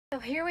So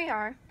here we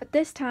are, but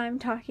this time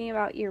talking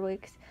about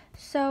earwigs.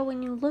 So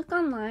when you look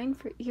online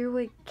for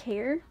earwig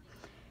care,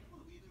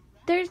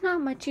 there's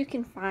not much you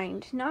can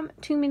find.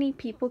 Not too many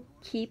people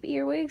keep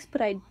earwigs,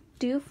 but I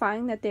do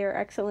find that they are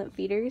excellent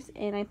feeders,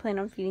 and I plan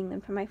on feeding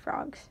them to my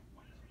frogs.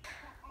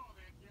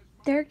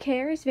 Their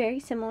care is very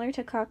similar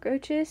to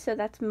cockroaches, so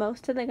that's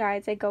most of the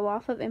guides I go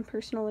off of in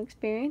personal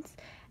experience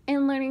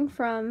and learning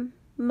from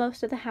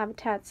most of the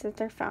habitats that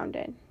they're found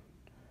in.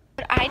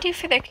 What I do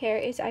for their care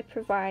is I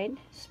provide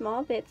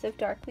small bits of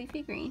dark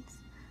leafy greens.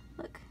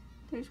 Look,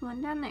 there's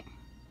one down there.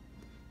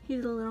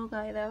 He's a little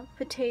guy though.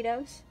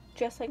 Potatoes,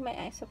 just like my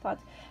isopods.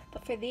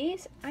 But for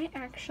these, I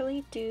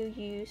actually do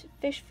use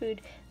fish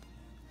food,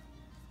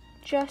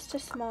 just a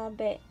small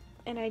bit.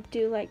 And I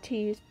do like to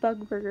use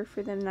bug burger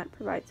for them, that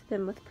provides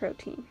them with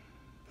protein.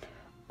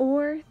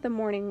 Or the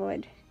morning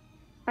wood.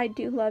 I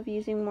do love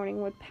using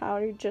morning wood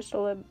powder just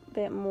a little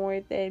bit more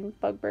than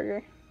bug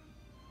burger.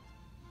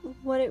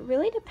 What it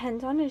really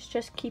depends on is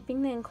just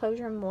keeping the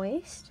enclosure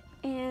moist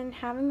and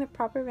having the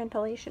proper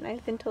ventilation. I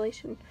have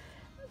ventilation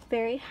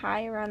very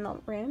high around the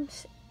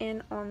rims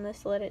and on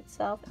this lid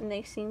itself, and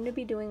they seem to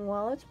be doing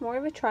well. It's more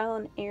of a trial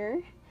and error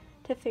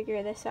to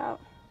figure this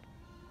out.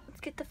 Let's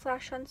get the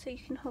flash on so you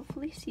can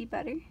hopefully see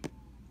better.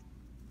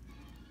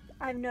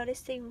 I've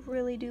noticed they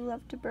really do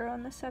love to burrow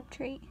in the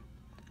substrate.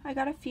 I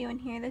got a few in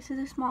here. This is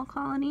a small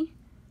colony.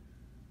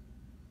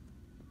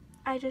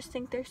 I just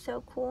think they're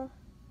so cool.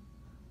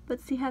 But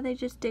see how they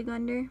just dig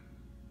under?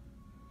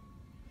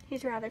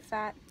 He's rather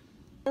fat.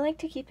 I like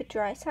to keep a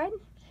dry side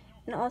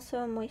and also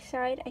a moist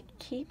side. I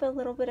keep a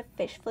little bit of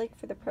fish flake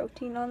for the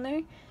protein on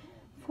there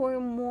for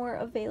more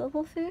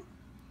available food.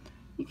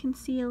 You can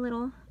see a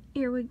little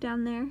earwig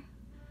down there.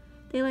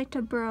 They like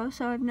to burrow,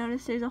 so I've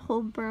noticed there's a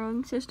whole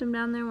burrowing system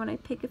down there when I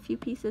pick a few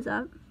pieces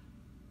up.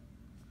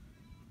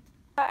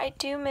 I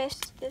do miss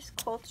this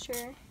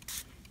culture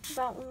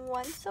about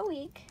once a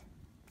week.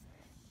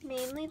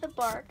 Mainly the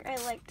bark I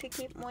like to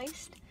keep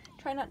moist.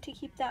 Try not to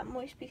keep that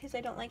moist because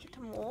I don't like it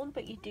to mold,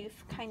 but you do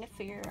kind of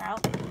figure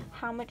out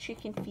how much you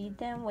can feed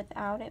them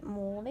without it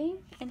molding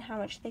and how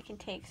much they can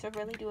take. So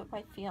really do it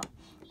by feel.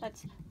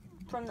 That's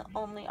from the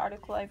only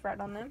article I've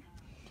read on them.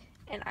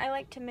 And I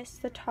like to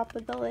mist the top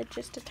of the lid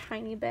just a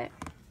tiny bit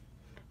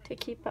to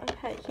keep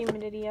that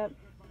humidity up.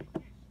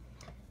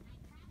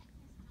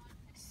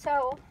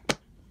 So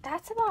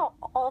that's about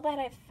all that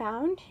I've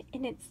found,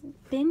 and it's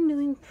been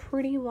doing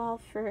pretty well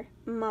for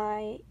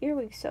my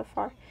earwigs so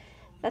far.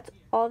 That's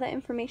all the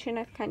information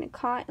I've kind of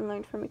caught and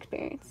learned from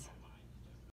experience.